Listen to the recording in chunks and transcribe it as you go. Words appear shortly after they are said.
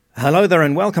Hello there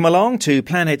and welcome along to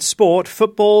Planet Sport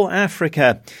Football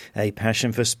Africa, a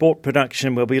passion for sport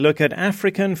production where we look at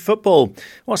African football,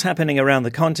 what's happening around the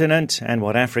continent and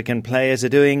what African players are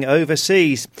doing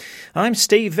overseas. I'm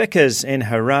Steve Vickers in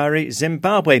Harare,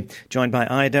 Zimbabwe, joined by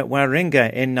Ida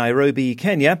Waringa in Nairobi,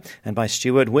 Kenya, and by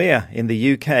Stuart Weir in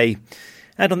the UK.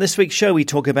 And on this week's show, we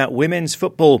talk about women's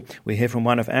football. We hear from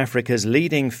one of Africa's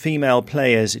leading female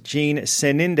players,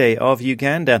 Sseninde of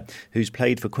Uganda, who's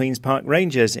played for Queen's Park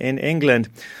Rangers in England.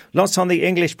 Lots on the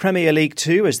English Premier League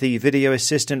too, as the video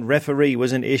assistant referee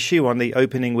was an issue on the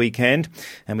opening weekend.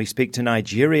 And we speak to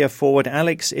Nigeria forward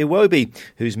Alex Iwobi,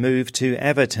 who's moved to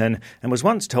Everton and was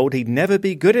once told he'd never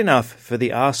be good enough for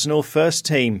the Arsenal first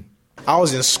team. I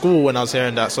was in school when I was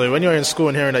hearing that. So when you're in school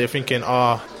and hearing that, you're thinking,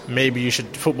 maybe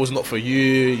football's not for you.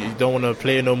 You don't want to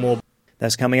play no more.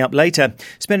 That's coming up later.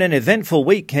 It's been an eventful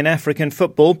week in African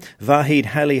football. Vahid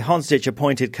Halilhodžić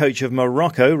appointed coach of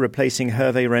Morocco, replacing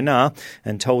Hervé Renard,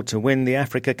 and told to win the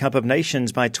Africa Cup of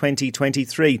Nations by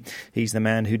 2023. He's the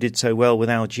man who did so well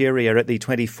with Algeria at the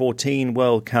 2014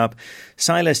 World Cup.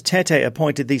 Silas Tete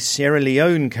appointed the Sierra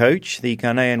Leone coach. The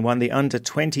Ghanaian won the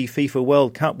Under-20 FIFA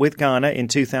World Cup with Ghana in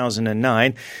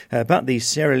 2009. But the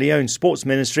Sierra Leone Sports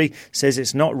Ministry says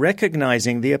it's not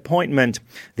recognising the appointment.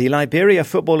 The Liberia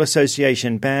Football Association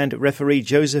banned referee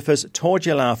Josephus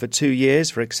Torgela for 2 years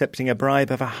for accepting a bribe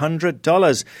of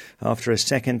 $100 after a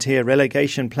second-tier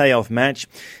relegation playoff match.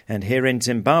 And here in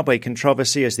Zimbabwe,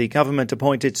 controversy as the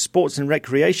government-appointed Sports and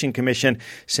Recreation Commission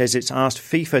says it's asked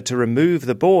FIFA to remove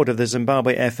the board of the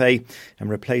Zimbabwe FA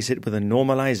and replace it with a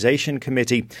normalisation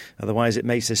committee. Otherwise, it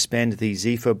may suspend the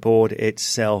ZIFA board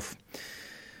itself.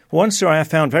 One story I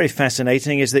found very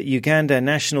fascinating is that Uganda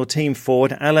national team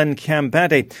forward Alan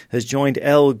Kambade has joined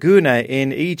El Gouna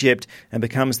in Egypt and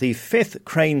becomes the fifth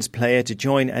Cranes player to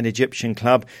join an Egyptian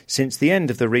club since the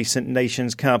end of the recent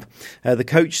Nations Cup. The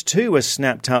coach too was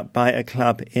snapped up by a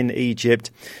club in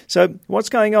Egypt. So what's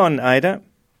going on, Ida?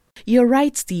 You're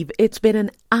right, Steve. It's been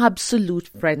an absolute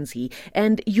frenzy.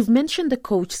 And you've mentioned the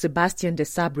coach, Sebastian de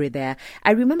Sabre, there.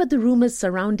 I remember the rumors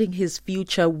surrounding his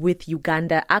future with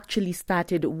Uganda actually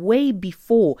started way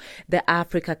before the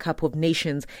Africa Cup of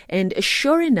Nations. And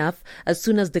sure enough, as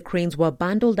soon as the Cranes were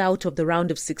bundled out of the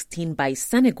round of 16 by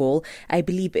Senegal, I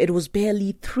believe it was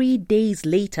barely 3 days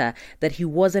later that he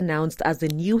was announced as the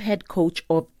new head coach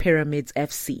of Pyramids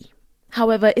FC.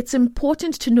 However, it's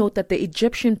important to note that the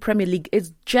Egyptian Premier League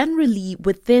is generally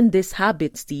within this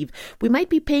habit, Steve. We might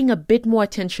be paying a bit more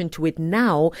attention to it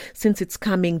now since it's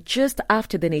coming just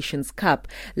after the Nations Cup.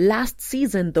 Last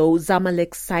season, though,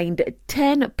 Zamalek signed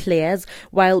 10 players,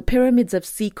 while Pyramids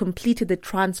FC completed the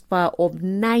transfer of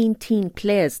 19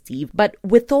 players, Steve. But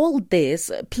with all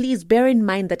this, please bear in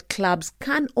mind that clubs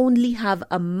can only have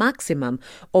a maximum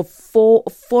of 4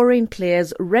 foreign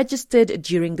players registered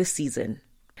during the season.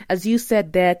 As you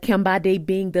said there, Kambade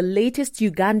being the latest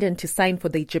Ugandan to sign for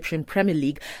the Egyptian Premier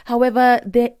League. However,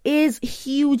 there is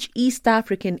huge East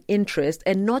African interest,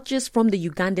 and not just from the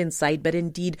Ugandan side, but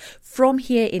indeed from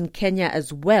here in Kenya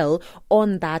as well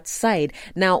on that side.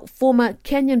 Now, former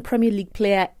Kenyan Premier League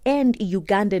player and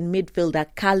Ugandan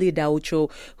midfielder Khalid Aucho,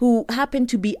 who happened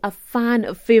to be a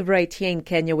fan favourite here in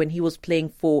Kenya when he was playing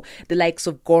for the likes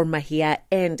of Gor Mahia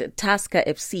and Tusker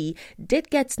FC, did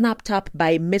get snapped up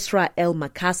by Misra El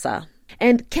Makassa.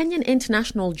 And Kenyan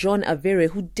international John Avere,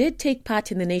 who did take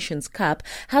part in the Nations Cup,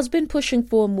 has been pushing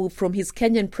for a move from his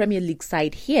Kenyan Premier League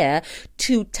side here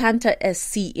to Tanta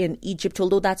SC in Egypt,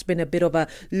 although that's been a bit of a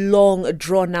long,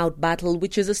 drawn-out battle,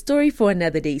 which is a story for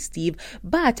another day, Steve.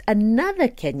 But another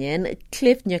Kenyan,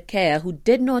 Cliff Nyakea, who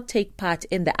did not take part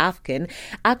in the AFCON,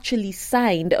 actually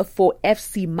signed for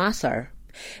FC Masar.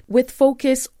 With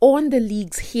focus on the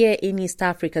leagues here in East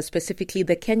Africa, specifically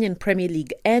the Kenyan Premier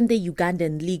League and the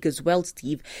Ugandan League as well,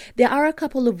 Steve, there are a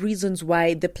couple of reasons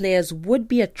why the players would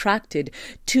be attracted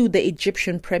to the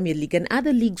Egyptian Premier League and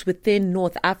other leagues within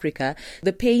North Africa.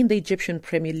 The pay in the Egyptian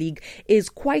Premier League is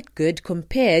quite good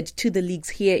compared to the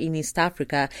leagues here in East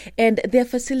Africa, and their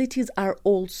facilities are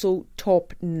also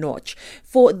top-notch.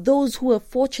 For those who are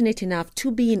fortunate enough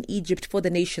to be in Egypt for the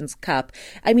Nations Cup,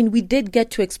 I mean, we did get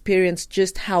to experience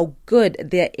just how good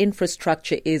their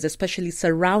infrastructure is, especially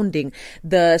surrounding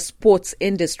the sports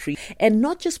industry. And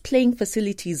not just playing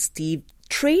facilities, Steve.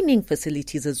 training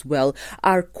facilities as well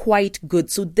are quite good.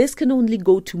 So this can only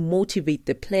go to motivate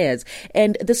the players.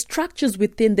 And the structures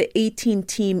within the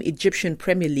 18-team Egyptian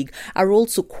Premier League are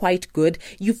also quite good.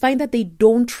 You find that they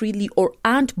don't really or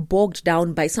aren't bogged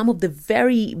down by some of the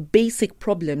very basic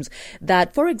problems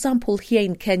that, for example, here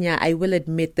in Kenya, I will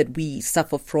admit that we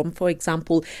suffer from. For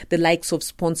example, the likes of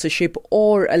sponsorship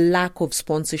or a lack of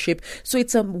sponsorship. So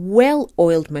it's a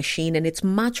well-oiled machine and it's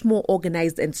much more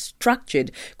organized and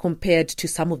structured compared to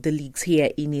some of the leagues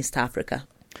here in East Africa.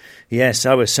 Yes,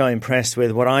 I was so impressed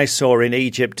with what I saw in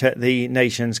Egypt at the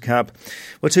Nations Cup.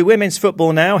 Well, to women's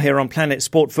football now, here on Planet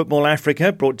Sport Football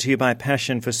Africa, brought to you by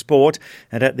Passion for Sport.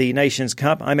 And at the Nations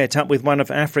Cup, I met up with one of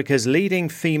Africa's leading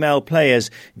female players,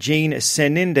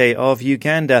 Sseninde of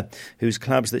Uganda, whose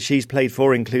clubs that she's played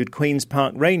for include Queen's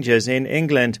Park Rangers in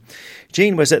England.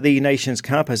 Jean was at the Nations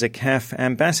Cup as a CAF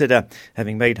ambassador,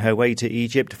 having made her way to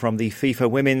Egypt from the FIFA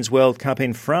Women's World Cup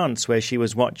in France, where she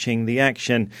was watching the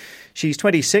action. She's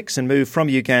 26 and moved from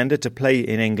Uganda to play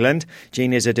in England.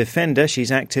 Jean is a defender.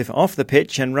 She's active off the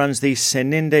pitch and runs the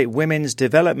Sseninde Women's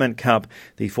Development Cup.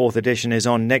 The 4th edition is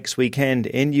on next weekend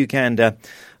in Uganda.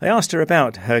 I asked her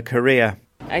about her career.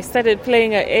 I started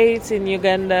playing at 8 in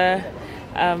Uganda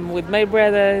with my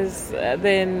brothers.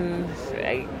 Then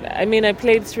I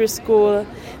played through school.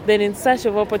 Then in search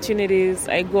of opportunities,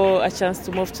 I got a chance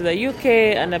to move to the UK,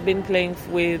 and I've been playing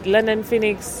with London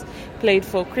Phoenix, played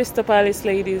for Crystal Palace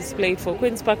Ladies, played for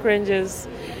Queen's Park Rangers,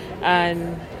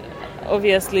 and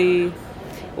obviously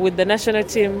with the national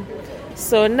team.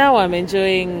 So now I'm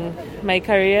enjoying my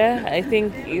career. I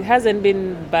think it hasn't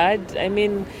been bad.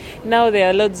 Now there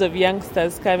are lots of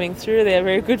youngsters coming through. They are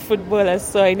very good footballers,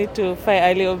 so I need to fight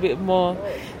a little bit more.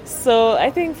 So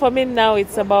I think for me now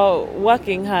it's about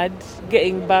working hard,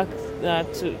 getting back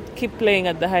to keep playing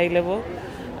at the high level,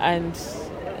 and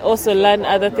also learn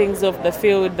other things of the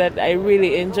field that I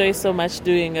really enjoy so much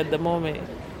doing at the moment.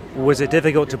 Was it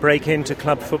difficult to break into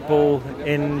club football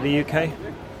in the UK?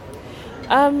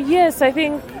 Yes, I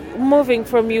think moving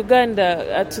from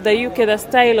Uganda to the UK, the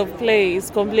style of play is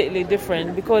completely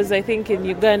different, because I think in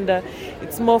Uganda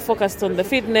it's more focused on the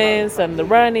fitness and the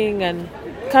running, and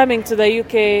coming to the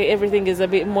UK everything is a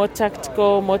bit more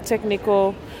tactical, more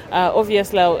technical.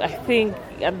 Obviously, I think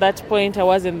at that point I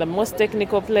wasn't the most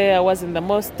technical player, I wasn't the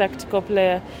most tactical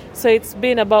player. So it's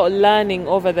been about learning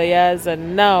over the years,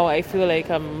 and now I feel like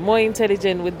I'm more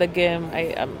intelligent with the game.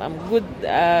 I'm good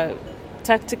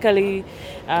tactically.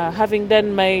 Having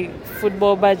done my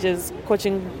football badges,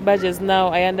 coaching badges now,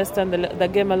 I understand the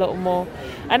game a lot more.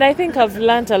 And I think I've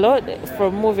learned a lot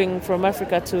from moving from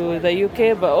Africa to the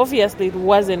UK, but obviously it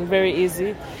wasn't very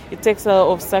easy. It takes a lot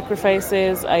of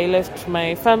sacrifices. I left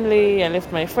my family, I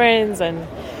left my friends, and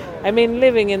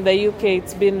living in the UK,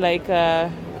 it's been like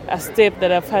a step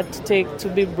that I've had to take to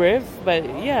be brave. But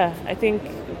yeah, I think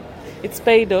it's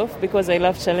paid off because I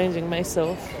love challenging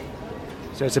myself.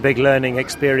 So it's a big learning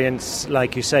experience,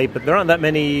 like you say, but there aren't that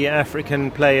many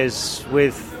African players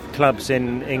with clubs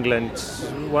in England.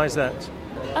 Why is that?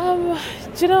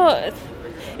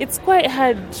 It's quite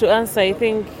hard to answer. I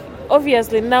think,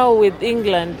 obviously, now with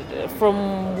England,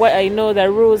 from what I know,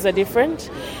 the rules are different.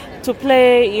 To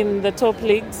play in the top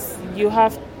leagues,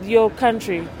 your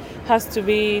country has to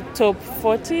be top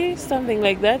 40, something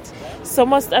like that. So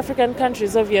most African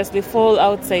countries obviously fall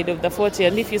outside of the 40.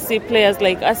 And if you see players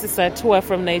like Asisat, who are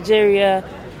from Nigeria,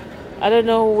 I don't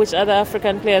know which other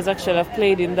African players actually have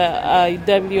played in the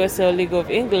WSL League of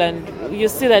England, you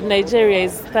see that Nigeria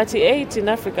is 38 in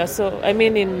Africa,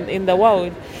 in the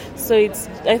world. So it's,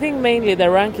 I think, mainly the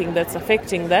ranking that's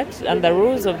affecting that and the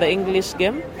rules of the English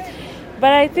game.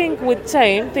 But I think with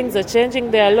time, things are changing.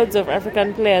 There are lots of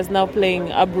African players now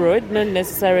playing abroad, not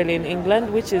necessarily in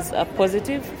England, which is a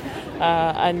positive.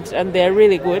 And they're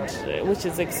really good, which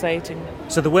is exciting.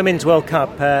 So the Women's World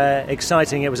Cup,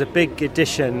 exciting. It was a big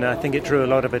edition. I think it drew a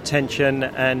lot of attention,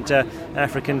 and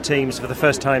African teams for the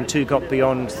first time too got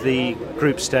beyond the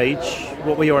group stage.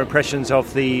 What were your impressions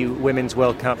of the Women's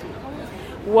World Cup?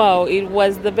 Wow, it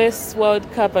was the best World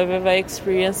Cup I've ever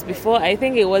experienced before. I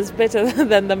think it was better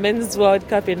than the Men's World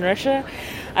Cup in Russia.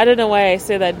 I don't know why I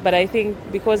say that, but I think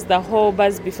because the whole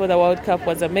buzz before the World Cup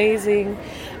was amazing.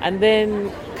 And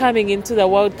then coming into the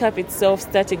World Cup itself,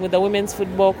 starting with the Women's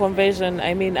Football Convention,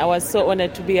 I was so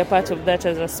honored to be a part of that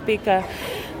as a speaker.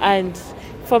 And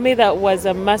for me, that was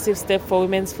a massive step for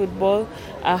women's football,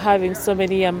 having so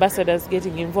many ambassadors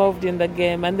getting involved in the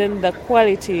game. And then the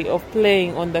quality of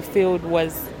playing on the field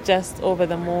was just over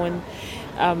the moon.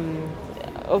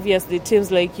 Obviously,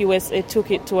 teams like USA took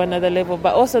it to another level,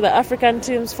 but also the African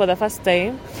teams for the first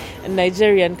time,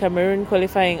 Nigeria and Cameroon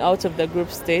qualifying out of the group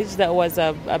stage, that was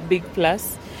a big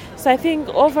plus. So I think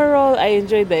overall I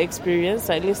enjoyed the experience.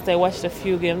 At least I watched a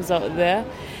few games out there,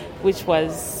 which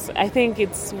was, I think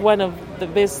it's one of the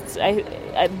best.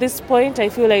 At this point, I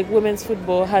feel like women's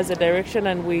football has a direction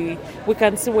and we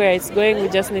can see where it's going. We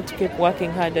just need to keep working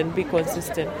hard and be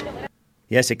consistent.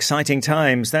 Yes, exciting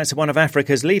times. That's one of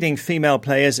Africa's leading female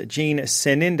players, Jean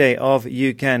Sseninde of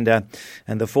Uganda.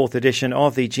 And the 4th edition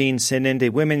of the Jean Sseninde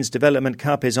Women's Development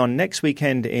Cup is on next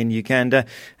weekend in Uganda.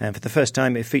 And for the first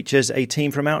time, it features a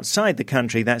team from outside the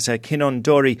country. That's a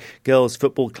Kinondori Girls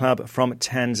Football Club from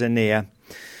Tanzania.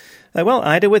 Well,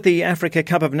 Ida, with the Africa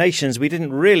Cup of Nations, we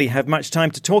didn't really have much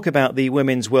time to talk about the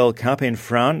Women's World Cup in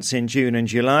France in June and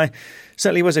July.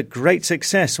 Certainly was a great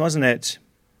success, wasn't it?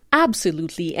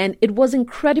 Absolutely, and it was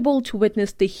incredible to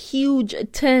witness the huge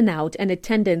turnout and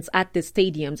attendance at the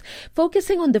stadiums.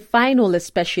 Focusing on the final,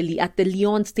 especially at the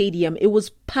Lyon Stadium, it was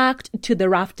packed to the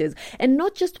rafters, and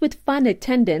not just with fan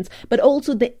attendance, but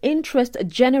also the interest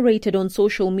generated on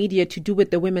social media to do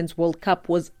with the Women's World Cup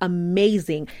was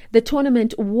amazing. The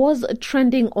tournament was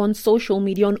trending on social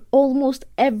media on almost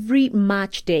every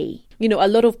match day. You know, a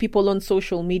lot of people on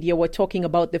social media were talking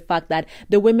about the fact that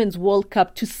the Women's World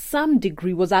Cup to some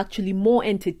degree was actually more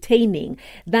entertaining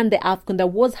than the AFCON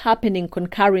that was happening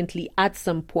concurrently at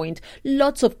some point.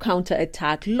 Lots of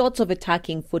counter-attack, lots of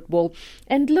attacking football.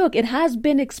 And look, it has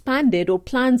been expanded, or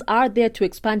plans are there to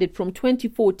expand it from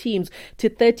 24 teams to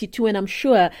 32. And I'm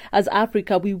sure as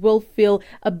Africa, we will feel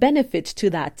a benefit to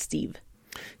that, Steve.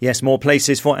 Yes, more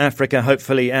places for Africa,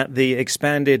 hopefully, at the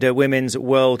expanded Women's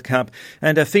World Cup.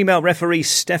 And a female referee,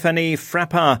 Stephanie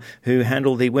Frappard, who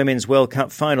handled the Women's World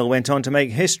Cup final, went on to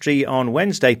make history on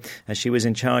Wednesday as she was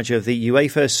in charge of the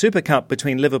UEFA Super Cup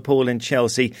between Liverpool and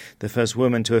Chelsea, the first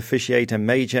woman to officiate a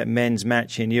major men's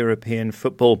match in European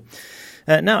football.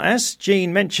 Now, as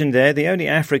Jean mentioned there, the only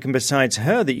African besides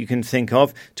her that you can think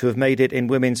of to have made it in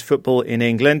women's football in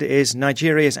England is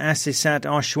Nigeria's Asisat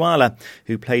Oshoala,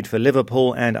 who played for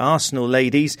Liverpool and Arsenal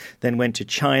ladies, then went to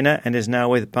China and is now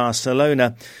with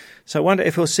Barcelona. So I wonder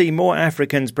if we'll see more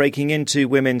Africans breaking into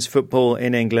women's football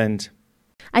in England.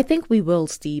 I think we will,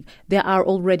 Steve. There are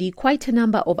already quite a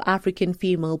number of African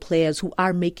female players who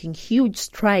are making huge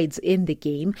strides in the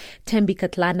game. Thembi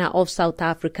Kgatlana of South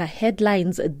Africa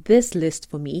headlines this list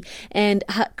for me, and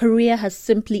her career has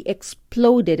simply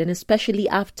exploded, and especially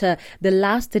after the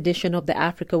last edition of the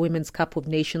Africa Women's Cup of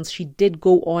Nations, she did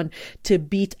go on to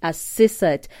beat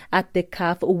Asisat at the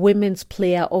CAF Women's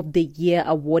Player of the Year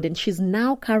award, and she's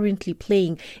now currently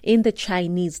playing in the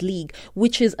Chinese League,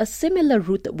 which is a similar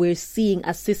route that we're seeing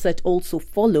Asisat also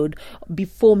followed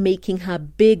before making her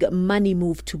big money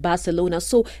move to Barcelona.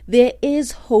 So there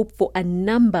is hope for a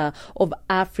number of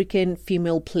African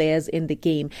female players in the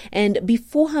game. And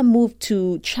before her move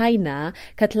to China,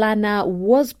 Kgatlana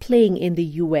was playing in the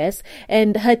US,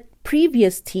 and her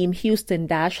previous team, Houston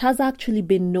Dash, has actually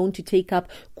been known to take up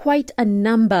quite a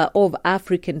number of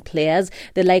African players,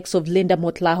 the likes of Linda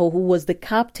Motlaho, who was the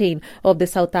captain of the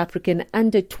South African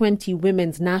under-20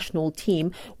 women's national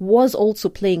team, was also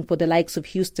playing for the likes of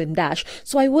Houston Dash.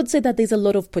 So I would say that there's a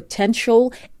lot of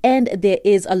potential and there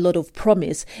is a lot of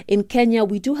promise. In Kenya,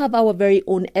 we do have our very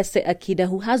own Ese Akida,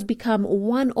 who has become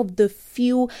one of the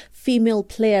few female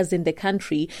players in the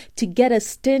country to get a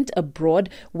stint abroad,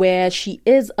 where she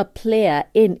is a player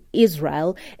in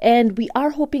Israel, and we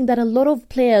are hoping that a lot of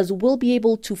players will be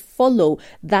able to follow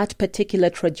that particular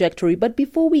trajectory. But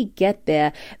before we get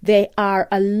there, there are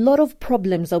a lot of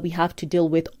problems that we have to deal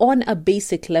with on a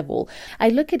basic level. I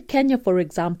look at Kenya, for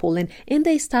example, and in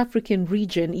the East African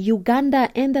region, Uganda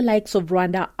and the likes of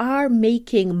Rwanda are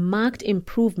making marked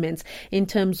improvements in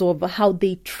terms of how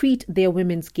they treat their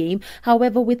women's game.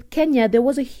 However, with Kenya, there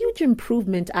was a huge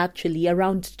improvement actually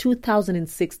around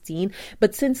 2016,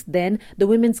 but since then, the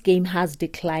women's game has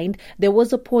declined. There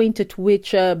was a point at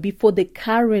which, before the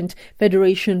current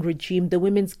federation regime, the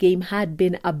women's game had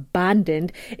been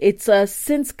abandoned. It's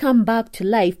since come back to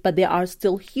life, but there are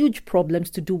still huge problems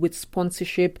to do with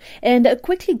sponsorship. And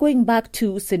quickly going back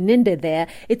to Sseninde there,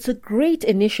 it's a great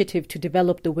initiative to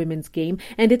develop the women's game,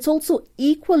 and it's also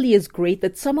equally as great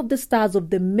that some of the stars of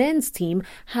the men's team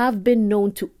have been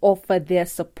known to offer their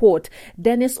support.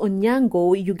 Dennis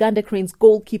Onyango, Uganda Cranes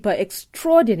goalkeeper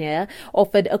extraordinaire,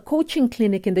 offered a coaching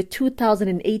clinic in the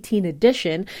 2018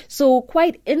 edition, so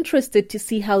quite interested to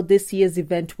see how this year's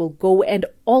event will go, and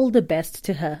all the best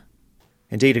to her.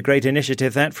 Indeed, a great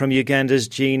initiative that from Uganda's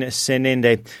Jean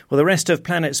Sseninde. Well, the rest of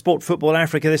Planet Sport Football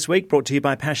Africa this week brought to you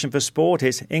by Passion for Sport.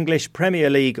 It's English Premier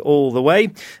League all the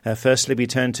way. Firstly, we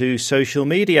turn to social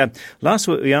media. Last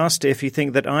week we asked if you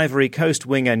think that Ivory Coast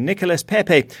winger Nicolas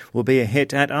Pepe will be a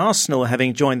hit at Arsenal,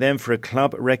 having joined them for a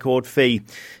club record fee.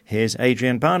 Here's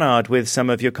Adrian Barnard with some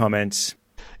of your comments.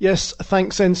 Yes,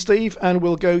 thanks then, Steve. And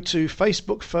we'll go to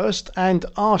Facebook first and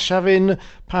Arshavin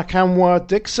Pakamwa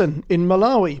Dixon in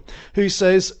Malawi, who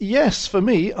says, yes, for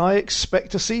me, I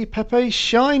expect to see Pepe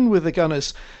shine with the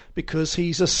Gunners because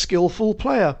he's a skillful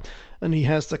player and he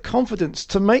has the confidence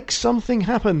to make something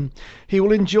happen. He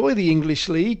will enjoy the English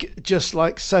League just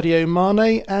like Sadio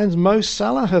Mane and Mo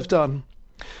Salah have done.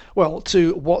 Well,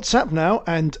 to WhatsApp now,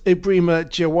 and Ibrima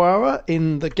Jawara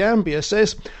in the Gambia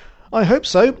says, I hope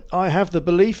so. I have the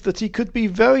belief that he could be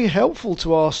very helpful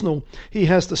to Arsenal. He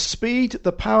has the speed,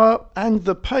 the power and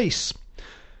the pace.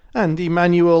 And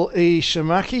Emmanuel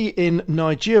Ishamaki in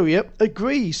Nigeria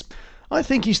agrees. I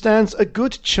think he stands a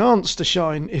good chance to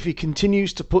shine if he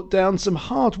continues to put down some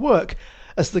hard work,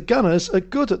 as the Gunners are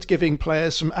good at giving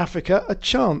players from Africa a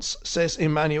chance, says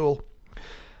Emmanuel.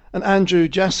 And Andrew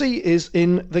Jassy is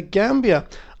in the Gambia.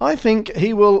 I think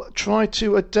he will try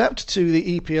to adapt to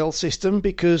the EPL system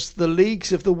because the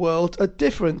leagues of the world are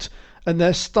different and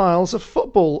their styles of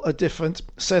football are different,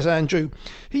 says Andrew.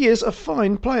 He is a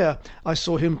fine player. I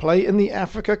saw him play in the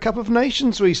Africa Cup of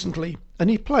Nations recently and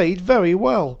he played very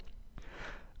well.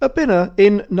 Abina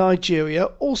in Nigeria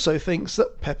also thinks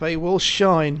that Pepe will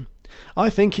shine. I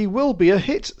think he will be a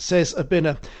hit, says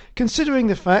Abina, considering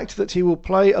the fact that he will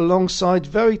play alongside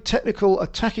very technical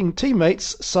attacking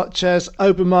teammates such as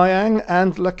Aubameyang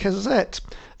and Lacazette.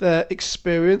 Their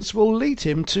experience will lead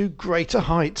him to greater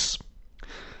heights.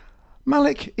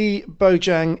 Malik E.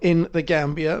 Bojang in the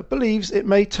Gambia believes it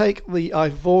may take the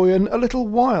Ivorian a little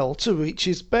while to reach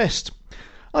his best.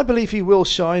 I believe he will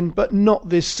shine, but not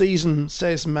this season,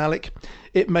 says Malik.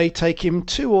 It may take him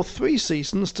 2 or 3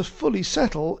 seasons to fully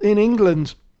settle in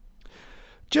England.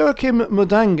 Joachim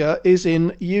Mudanga is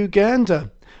in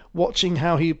Uganda. Watching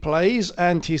how he plays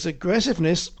and his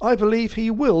aggressiveness, I believe he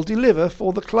will deliver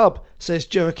for the club, says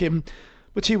Joachim.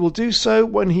 But he will do so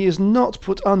when he is not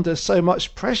put under so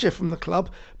much pressure from the club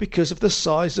because of the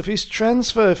size of his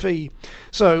transfer fee.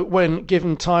 So when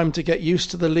given time to get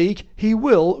used to the league, he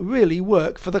will really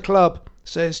work for the club,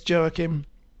 says Joachim.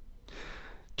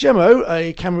 Jemo,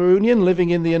 a Cameroonian living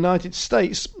in the United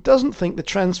States, doesn't think the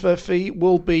transfer fee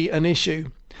will be an issue.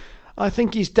 I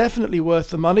think he's definitely worth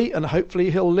the money and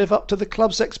hopefully he'll live up to the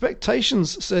club's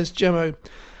expectations, says Jemo.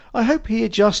 I hope he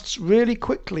adjusts really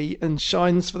quickly and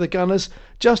shines for the Gunners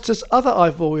just as other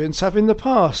Ivorians have in the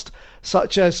past,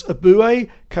 such as Abue,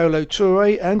 Kolo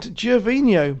Toure and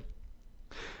Gervinho.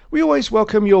 We always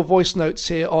welcome your voice notes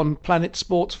here on Planet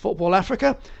Sport Football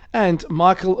Africa, and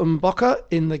Michael Mboka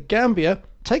in the Gambia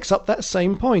takes up that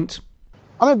same point.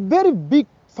 I'm a very big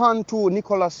fan to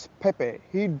Nicolas Pepe.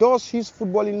 He does his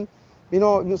footballing,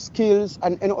 skills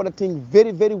and any other thing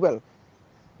very, very well.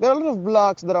 There are a lot of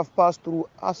blacks that have passed through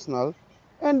Arsenal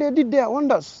and they did their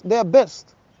wonders, their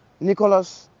best.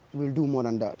 Nicolas will do more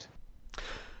than that.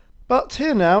 But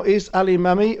here now is Ali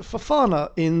Mami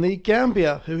Fafana in the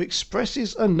Gambia, who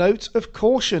expresses a note of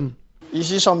caution. You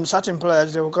see some certain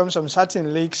players, they will come from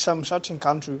certain leagues, some certain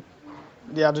country.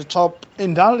 They are the top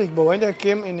in that league, but when they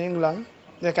came in England,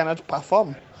 they cannot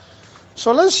perform.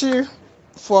 So let's see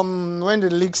from when the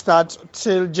league starts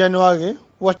till January,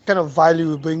 what kind of value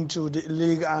we bring to the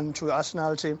league and to the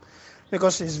Arsenal team.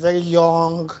 Because he's very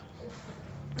young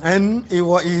and he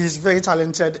is very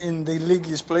talented in the league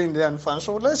he's playing there in France.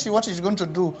 So let's see what he's going to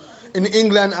do in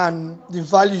England and the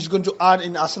value he's going to add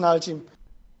in the Arsenal team.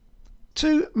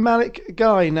 To Malik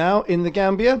Guy now in the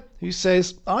Gambia, who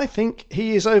says, I think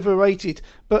he is overrated,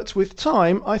 but with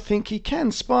time I think he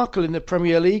can sparkle in the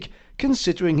Premier League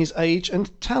considering his age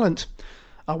and talent.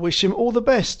 I wish him all the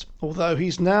best, although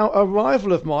he's now a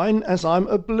rival of mine as I'm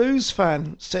a Blues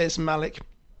fan, says Malik.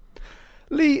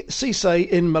 Lee Cisse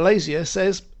in Malaysia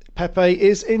says, Pepe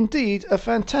is indeed a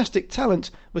fantastic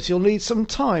talent, but he'll need some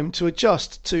time to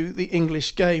adjust to the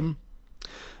English game.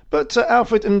 But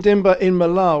Alfred Ndimba in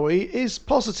Malawi is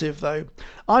positive, though.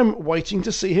 I'm waiting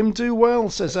to see him do well,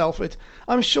 says Alfred.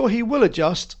 I'm sure he will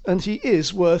adjust, and he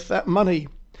is worth that money.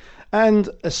 And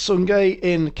Asunge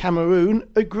in Cameroon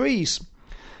agrees.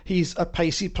 He's a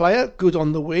pacey player, good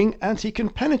on the wing, and he can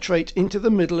penetrate into the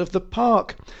middle of the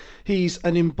park. He's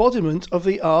an embodiment of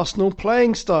the Arsenal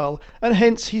playing style, and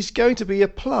hence he's going to be a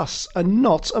plus and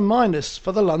not a minus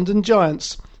for the London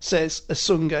Giants, says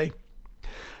Asunge.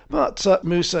 But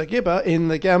Musa Gibba in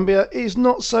the Gambia is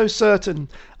not so certain.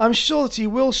 I'm sure that he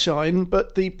will shine,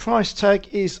 but the price tag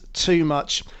is too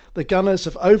much. The Gunners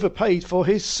have overpaid for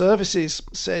his services,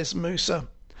 says Musa.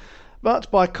 But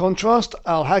by contrast,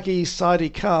 Al-Hagi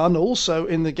Saidi Khan, also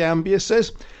in the Gambia,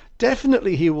 says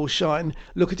definitely he will shine.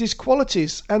 Look at his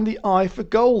qualities and the eye for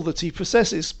goal that he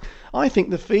possesses. I think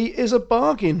the fee is a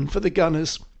bargain for the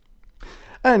Gunners.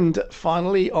 And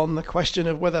finally, on the question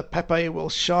of whether Pepe will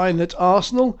shine at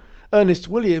Arsenal, Ernest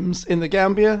Williams in the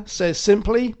Gambia says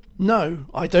simply, no,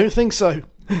 I don't think so.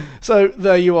 So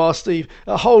there you are, Steve.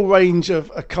 A whole range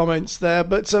of comments there,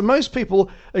 but most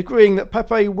people agreeing that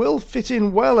Pepe will fit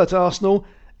in well at Arsenal,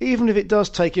 even if it does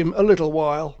take him a little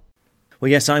while. Well,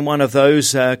 yes, I'm one of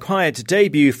those. Quiet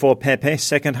debut for Pepe,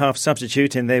 second half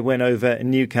substitute in their win over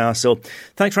Newcastle.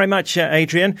 Thanks very much,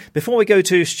 Adrian. Before we go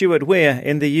to Stuart Weir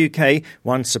in the UK,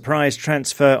 one surprise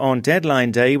transfer on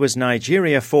deadline day was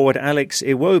Nigeria forward Alex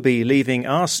Iwobi leaving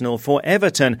Arsenal for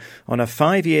Everton on a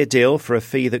 5-year deal for a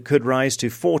fee that could rise to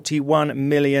 $41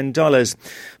 million.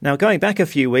 Now, going back a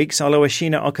few weeks,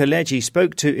 Oluwashina Okeleji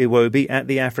spoke to Iwobi at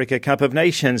the Africa Cup of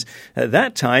Nations. At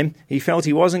that time, he felt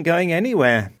he wasn't going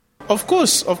anywhere. Of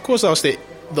course, I'll stay.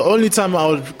 The only time I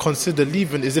would consider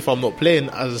leaving is if I'm not playing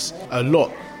as a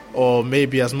lot or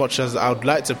maybe as much as I would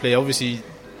like to play. Obviously,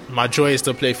 my joy is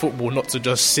to play football, not to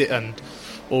just sit and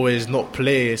always not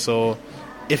play. So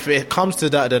if it comes to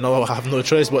that, then I'll have no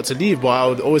choice but to leave. But I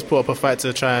would always put up a fight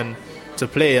to try and to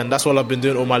play, and that's what I've been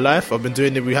doing all my life. I've been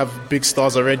doing it. We have big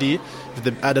stars already. If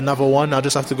they add another one, I'll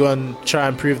just have to go and try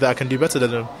and prove that I can do better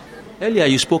than them. Earlier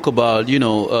you spoke about,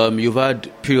 you've had a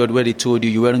period where they told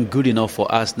you weren't good enough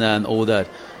for Arsenal and all that.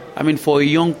 I mean, for a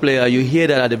young player, you hear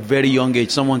that at a very young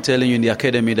age, someone telling you in the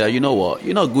academy that, you know what,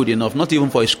 you're not good enough, not even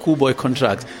for a schoolboy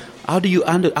contract. How did you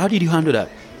handle that?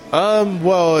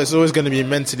 Well, it's always going to be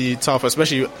mentally tough,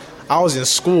 especially I was in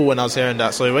school when I was hearing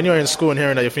that. So when you're in school and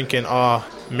hearing that, you're thinking,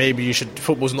 maybe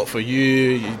football's not for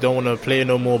you, you don't want to play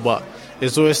no more. But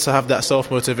it's always to have that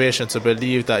self-motivation to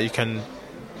believe that you can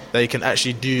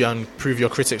actually do and prove your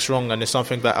critics wrong, and it's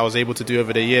something that I was able to do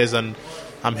over the years, and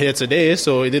I'm here today,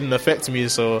 so it didn't affect me.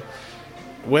 So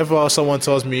whether someone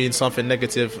tells me something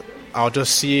negative, I'll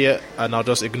just see it and I'll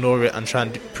just ignore it and try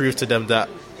and prove to them that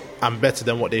I'm better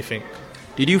than what they think.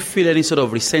 Did you feel any sort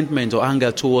of resentment or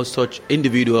anger towards such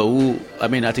individual who,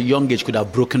 at a young age could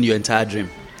have broken your entire dream?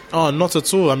 Oh, not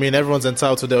at all. I mean, everyone's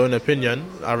entitled to their own opinion.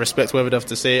 I respect whatever they have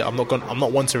to say. I'm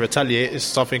not one to retaliate. It's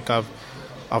something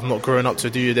I've not grown up to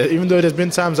do. Even though there's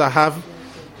been times I have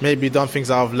maybe done things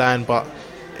out of line, but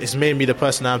it's made me the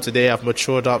person I am today. I've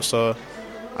matured up, so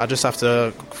I just have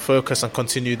to focus and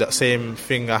continue that same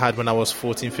thing I had when I was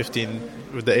 14, 15,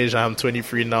 with the age I am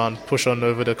 23 now, and push on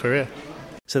over the career.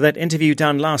 So that interview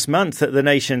done last month at the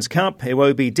Nations Cup,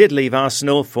 Iwobi did leave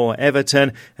Arsenal for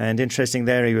Everton, and interesting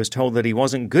there, he was told that he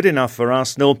wasn't good enough for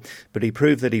Arsenal, but he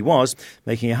proved that he was,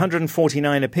 making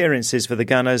 149 appearances for the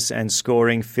Gunners and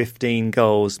scoring 15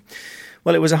 goals.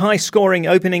 Well, it was a high-scoring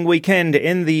opening weekend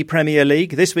in the Premier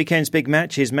League. This weekend's big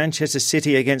match is Manchester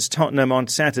City against Tottenham on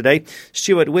Saturday.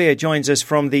 Stuart Weir joins us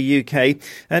from the UK.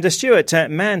 And Stuart,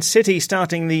 Man City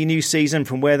starting the new season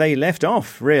from where they left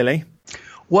off, really.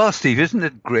 Well, Steve, isn't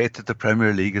it great that the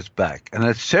Premier League is back? And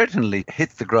it certainly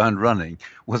hit the ground running,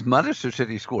 with Manchester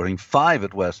City scoring 5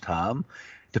 at West Ham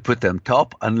to put them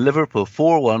top, and Liverpool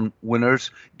 4-1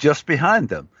 winners just behind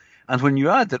them. And when you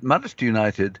add that Manchester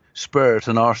United, Spurs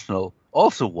and Arsenal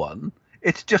also won,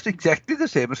 it's just exactly the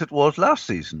same as it was last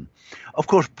season. Of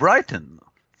course, Brighton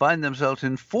find themselves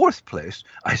in 4th place.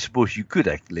 I suppose you could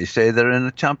actually say they're in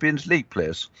a Champions League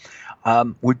place.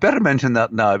 We'd better mention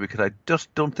that now because I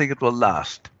just don't think it will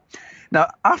last. Now,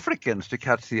 Africans to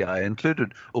catch the eye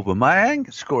included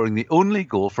Aubameyang scoring the only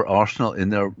goal for Arsenal in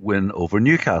their win over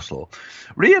Newcastle.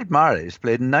 Riyad Mahrez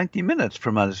played 90 minutes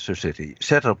for Manchester City,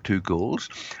 set up 2 goals,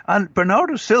 and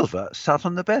Bernardo Silva sat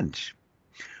on the bench.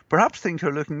 Perhaps things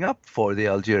are looking up for the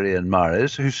Algerian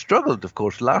Mahrez, who struggled, of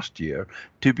course, last year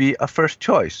to be a first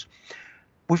choice.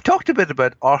 We've talked a bit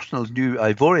about Arsenal's new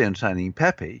Ivorian signing,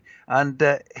 Pepe, and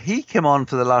he came on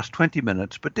for the last 20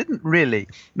 minutes but didn't really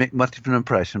make much of an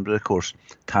impression, but of course,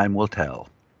 time will tell.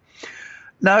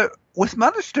 Now, with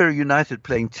Manchester United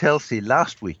playing Chelsea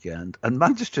last weekend and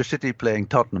Manchester City playing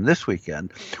Tottenham this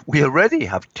weekend, we already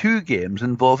have 2 games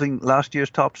involving last year's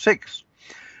top 6.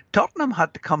 Tottenham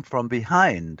had to come from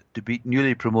behind to beat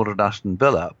newly promoted Aston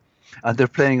Villa, and they're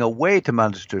playing away to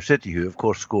Manchester City, who of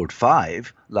course scored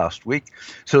 5 last week.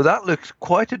 So that looks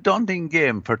quite a daunting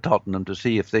game for Tottenham to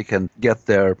see if they can get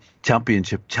their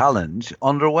championship challenge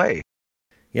underway.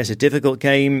 Yes, a difficult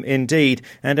game indeed.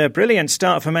 And a brilliant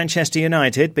start for Manchester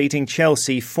United, beating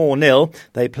Chelsea 4-0.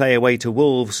 They play away to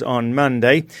Wolves on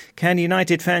Monday. Can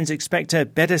United fans expect a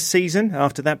better season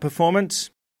after that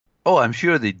performance? Oh, I'm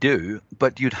sure they do.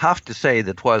 But you'd have to say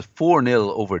that while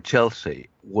 4-0 over Chelsea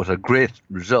was a great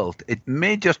result, it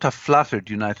may just have flattered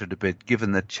United a bit,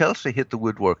 given that Chelsea hit the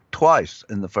woodwork twice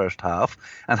in the first half.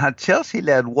 And had Chelsea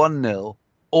led 1-0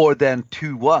 or then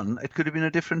 2-1, it could have been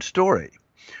a different story.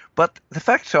 But the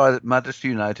facts are that Manchester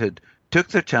United took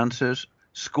their chances,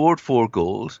 scored 4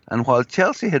 goals, and while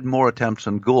Chelsea had more attempts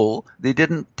on goal, they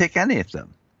didn't take any of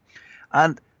them.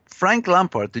 And Frank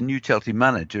Lampard, the new Chelsea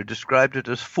manager, described it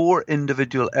as 4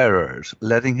 individual errors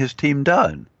letting his team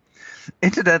down.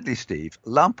 Incidentally, Steve,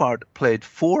 Lampard played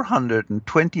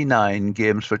 429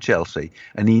 games for Chelsea,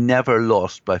 and he never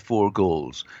lost by 4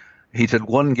 goals. He's had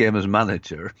 1 game as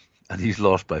manager, and he's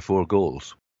lost by 4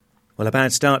 goals. Well, a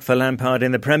bad start for Lampard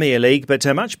in the Premier League, but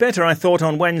much better, I thought,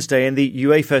 on Wednesday in the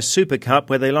UEFA Super Cup,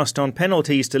 where they lost on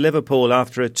penalties to Liverpool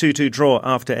after a 2-2 draw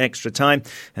after extra time.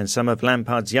 And some of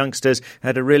Lampard's youngsters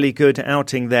had a really good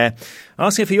outing there.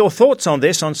 Asking for your thoughts on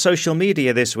this on social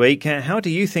media this week. How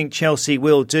do you think Chelsea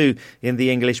will do in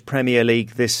the English Premier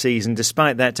League this season,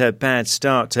 despite that bad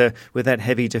start with that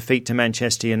heavy defeat to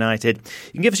Manchester United?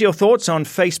 You can give us your thoughts on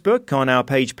Facebook, on our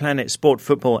page Planet Sport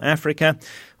Football Africa,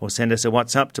 or send us a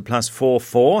WhatsApp to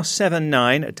 +44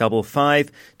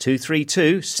 7955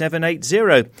 232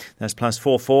 780. That's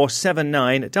 +44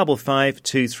 7955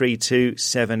 232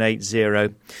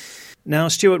 780. Now,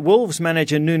 Stuart, Wolves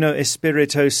manager Nuno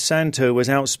Espirito Santo was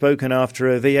outspoken after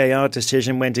a VAR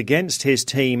decision went against his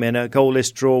team in a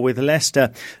goalless draw with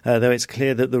Leicester, though it's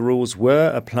clear that the rules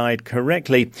were applied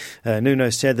correctly. Nuno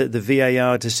said that the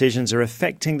VAR decisions are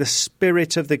affecting the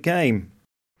spirit of the game.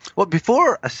 Well,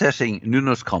 before assessing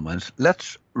Nuno's comments,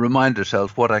 let's remind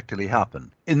ourselves what actually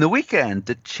happened. In the weekend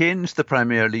that changed the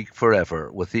Premier League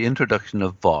forever with the introduction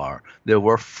of VAR, there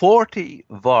were 40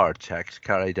 VAR checks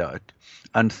carried out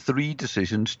and 3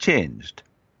 decisions changed.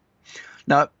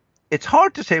 Now, it's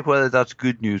hard to say whether that's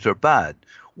good news or bad.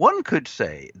 One could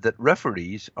say that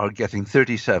referees are getting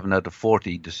 37 out of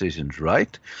 40 decisions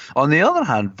right. On the other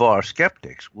hand, VAR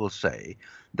skeptics will say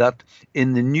that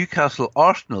in the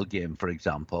Newcastle-Arsenal game, for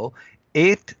example,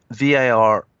 8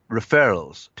 VAR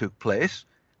referrals took place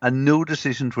and no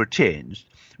decisions were changed,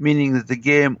 meaning that the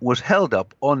game was held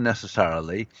up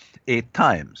unnecessarily 8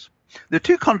 times. The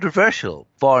 2 controversial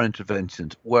VAR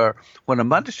interventions were when a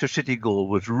Manchester City goal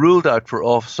was ruled out for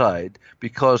offside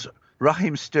because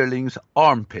Raheem Sterling's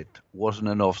armpit wasn't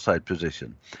an offside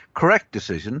position. Correct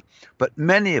decision, but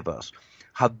many of us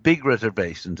have big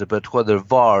reservations about whether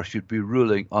VAR should be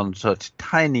ruling on such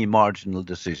tiny marginal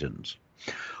decisions.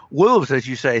 Wolves, as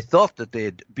you say, thought that they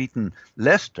had beaten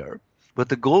Leicester, but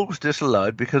the goal was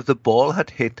disallowed because the ball had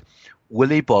hit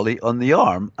Willy Bolly on the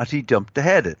arm as he jumped to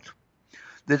head it.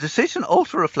 The decision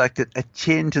also reflected a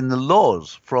change in the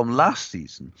laws from last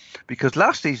season, because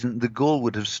last season the goal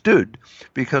would have stood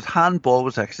because handball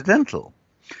was accidental.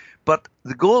 But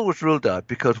the goal was ruled out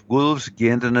because Wolves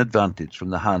gained an advantage from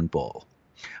the handball.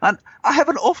 And I have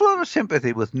an awful lot of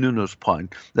sympathy with Nuno's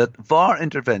point that VAR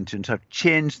interventions have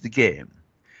changed the game,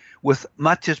 with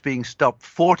matches being stopped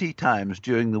 40 times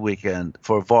during the weekend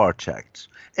for VAR checks.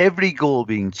 Every goal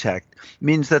being checked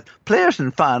means that players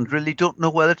and fans really don't know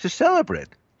whether to celebrate.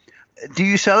 Do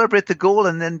you celebrate the goal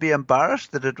and then be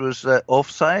embarrassed that it was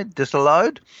offside,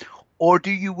 disallowed? Or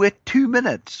do you wait 2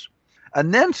 minutes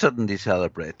and then suddenly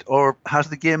celebrate? Or has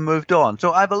the game moved on?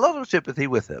 So I have a lot of sympathy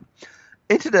with him.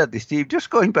 Incidentally, Steve, just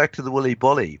going back to the Willy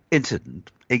Bolly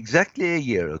incident, exactly a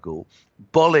year ago,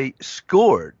 Bolly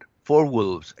scored for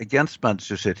Wolves against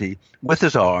Manchester City with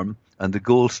his arm and the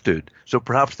goal stood. So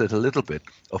perhaps there's a little bit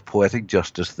of poetic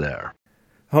justice there.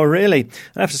 Oh, really?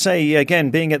 I have to say, again,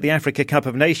 being at the Africa Cup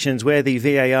of Nations where the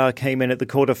VAR came in at the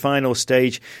quarter-final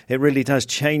stage, it really does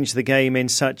change the game in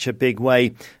such a big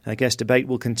way. I guess debate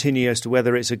will continue as to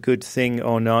whether it's a good thing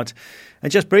or not.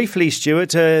 And just briefly,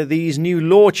 Stuart, these new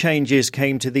law changes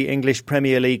came to the English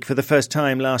Premier League for the first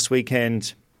time last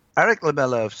weekend. Eric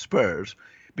Lamela of Spurs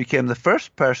became the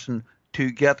first person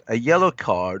to get a yellow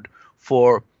card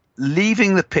for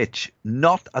leaving the pitch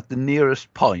not at the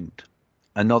nearest point.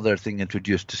 Another thing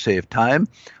introduced to save time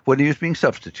when he was being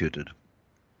substituted.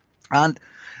 And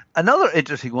another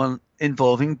interesting one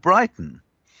involving Brighton,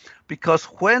 because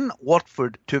when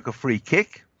Watford took a free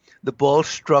kick, the ball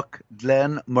struck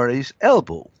Glenn Murray's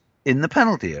elbow in the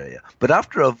penalty area. But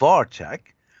after a VAR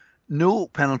check, no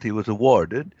penalty was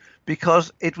awarded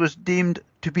because it was deemed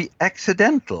to be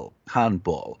accidental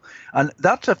handball. And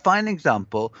that's a fine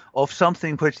example of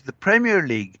something which the Premier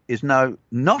League is now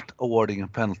not awarding a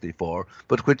penalty for,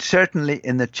 but which certainly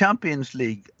in the Champions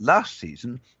League last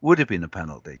season would have been a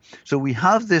penalty. So we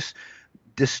have this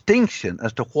distinction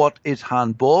as to what is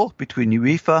handball between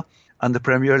UEFA and the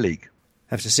Premier League.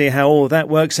 Have to see how all that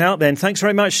works out then. Thanks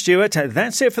very much, Stuart.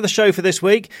 That's it for the show for this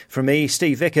week. From me,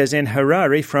 Steve Vickers in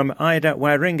Harare, from Ida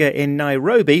Waringa in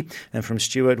Nairobi, and from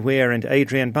Stuart Weir and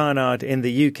Adrian Barnard in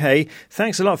the UK.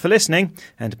 Thanks a lot for listening.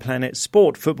 And Planet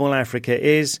Sport Football Africa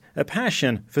is a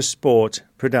passion for sport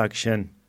production.